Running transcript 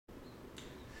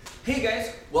Hey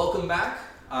guys, welcome back.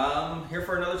 I'm here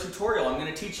for another tutorial. I'm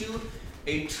going to teach you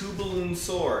a 2-balloon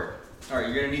sword. Alright,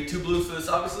 you're going to need 2 balloons for this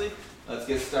obviously. Let's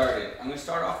get started. I'm going to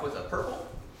start off with a purple.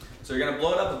 So you're going to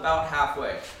blow it up about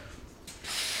halfway.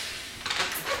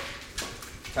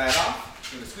 Tie it off,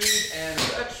 you're going to squeeze and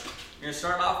stretch. You're going to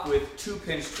start off with 2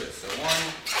 pinch twists. So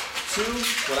 1,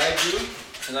 2, what I do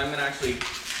is I'm going to actually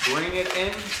bring it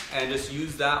in and just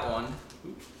use that one,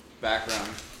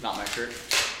 background, not my shirt,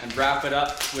 and wrap it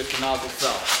up with the nozzle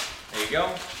itself. There you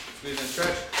go. Squeeze and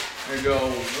stretch. You're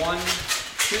going to go 1, 2.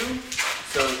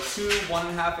 So 2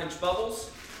 1.5 inch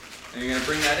bubbles. And you're going to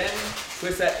bring that in,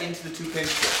 twist that into the 2 pinch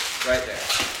twists right there.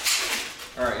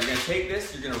 Alright, you're going to take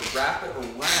this, you're going to wrap it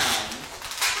around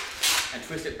and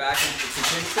twist it back into the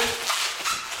 2 pinch twists.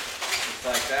 Just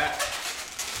like that.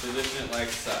 Position it like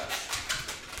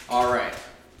such. Alright.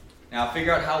 Now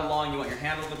figure out how long you want your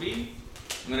handle to be.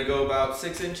 I'm going to go about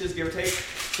 6 inches, give or take.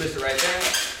 Twist it right there.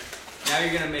 Now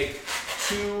you're going to make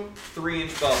 2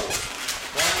 3-inch bubbles.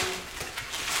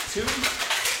 1, 2.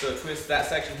 So twist that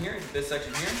section here, this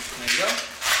section here. There you go.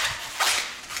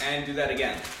 And do that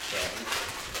again. So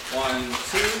 1,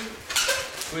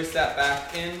 2. Twist that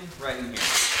back in, right in here.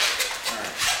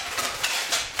 Alright.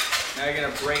 Now you're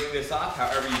going to break this off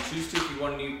however you choose to. If you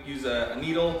want to use a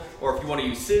needle or if you want to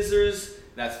use scissors,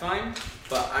 that's fine.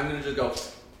 But I'm going to just go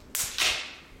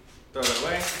throw that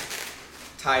away.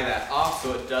 Tie that off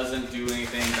so it doesn't do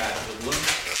anything bad to the balloon.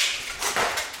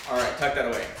 Alright, tuck that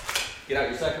away. Get out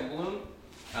your second balloon.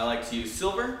 I like to use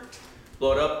silver.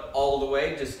 Blow it up all the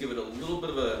way. Just give it a little bit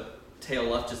of a tail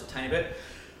left, just a tiny bit.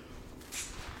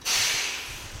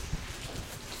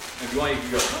 If you want, you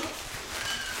can go.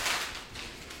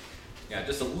 Yeah,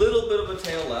 just a little bit of a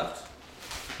tail left.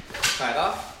 Tie it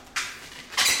off.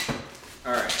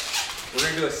 Alright, we're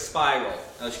going to do a spiral.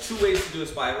 Now, there's 2 ways to do a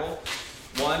spiral.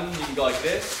 One, you can go like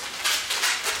this.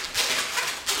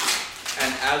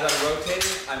 And as I'm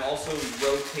rotating, I'm also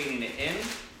rotating it in.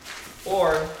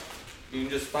 Or you can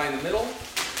just find the middle,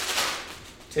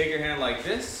 take your hand like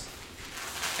this,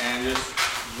 and just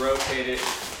rotate it,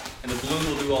 and the balloon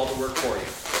will do all the work for you.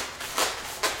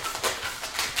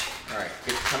 Alright,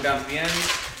 come down to the end,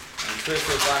 and twist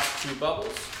those last 2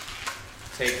 bubbles.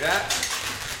 Take that,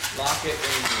 lock it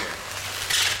in here.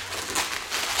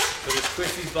 So just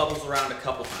twist these bubbles around a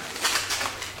couple times.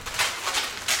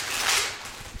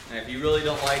 And if you really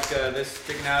don't like this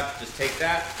sticking out, just take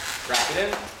that, wrap it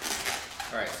in.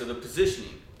 Alright, so the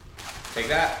positioning. Take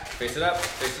that, face it up,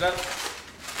 face it up.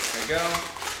 There you go.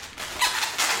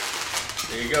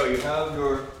 There you go, you have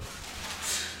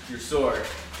your sword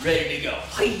ready to go.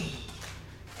 Hi!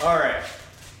 Alright,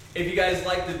 if you guys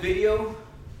liked the video,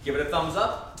 give it a thumbs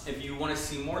up. If you want to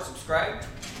see more, subscribe.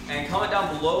 And comment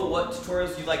down below what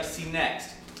tutorials you'd like to see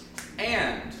next.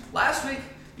 And last week,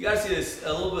 you got to see this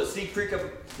a little bit of sneak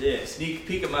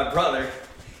peek of my brother.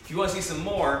 If you want to see some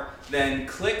more, then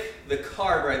click the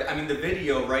card the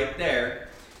video right there,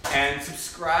 and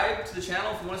subscribe to the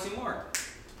channel if you want to see more.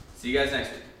 See you guys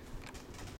next week.